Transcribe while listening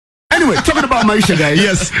Anyway, talking about Maisha, guys.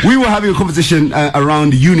 Yes. We were having a conversation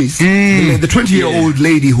around Eunice, the 20-year-old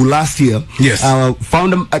lady who last year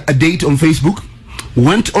found a date on Facebook,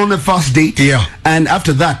 went on a first date, and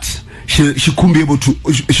after that, she couldn't be able to.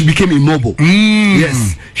 She became immobile.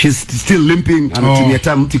 Yes, she's still limping and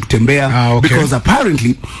because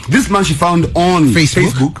apparently this man she found on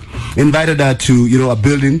Facebook invited her to a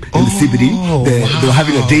building in the CBD. They were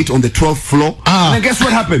having a date on the 12th floor. And then guess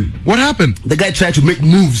what happened? What happened? The guy tried to make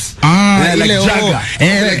moves like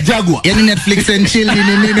Jaguar. Netflix and chill.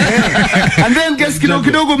 And then guess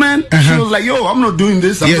kidogo man, she was like, yo, I'm not doing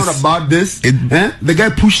this. I'm not about this. The guy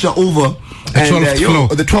pushed her over.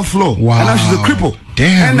 The 12th floor. Wow. And now she's a cripple.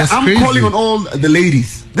 Damn, and I'm calling on all the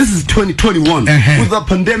ladies. This is 2021 with the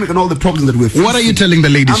pandemic and all the problems that we're facing. What are you telling the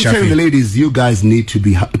ladies, I'm telling the ladies, you guys need to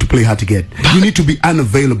play hard to get. You need to be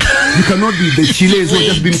unavailable. You cannot be the Chiles who have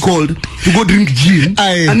just been called to go drink gin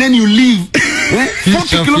and then you leave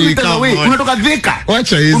 40 kilometers away. Unatoka Thika.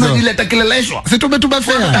 Wacha hizo. Unajileta Kileleshwa. Situmetuma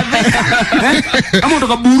fea. Ama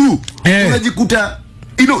unatoka Buru. Unajikuta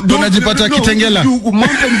Donajipata Kitengela.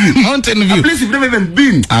 Mountain View. A place you've never even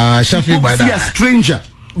been. Shaffie by that. See a stranger.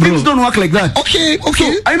 Things don't work like that. Okay.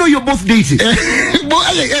 So, I know you're both dating. Hey.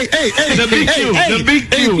 The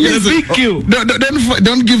big Q.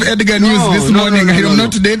 Don't give Edgar news this morning. I'm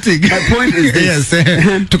not dating. My point is this.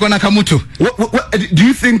 Yes. Tukona kamutu. What do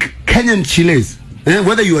you think Kenyan Chiles,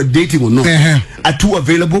 whether you are dating or not, are too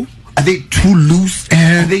available? Are they too loose?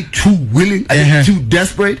 Are they too willing? Are they too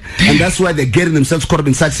desperate? And that's why they're getting themselves caught up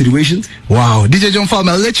in such situations? Wow. DJ John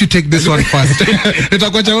Farmer, I'll let you take this one first.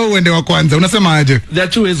 There are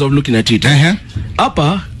two ways of looking at it.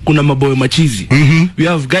 Hapa kuna maboyo machizi. We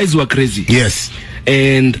have guys who are crazy. Yes.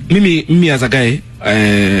 And me as a guy,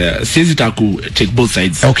 says it to take both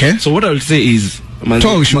sides. Okay. So what I will say is,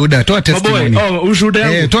 toa testimony.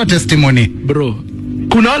 Toa testimony. Bro.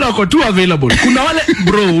 Kuna wale wako too available. Kuna wale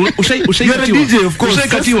bro, you're a DJ, of course.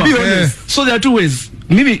 So there are two ways.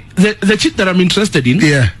 Maybe the chick that I'm interested in,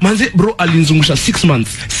 manze bro alinzungusha 6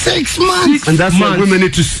 months. 6 months. And that's what women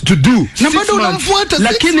need to do. Na bado unamfuata 6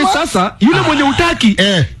 months. Lakini sasa yule mwenye utaki,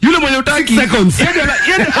 6 seconds.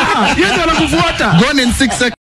 Yeye anakufuata. Gone in 6 seconds.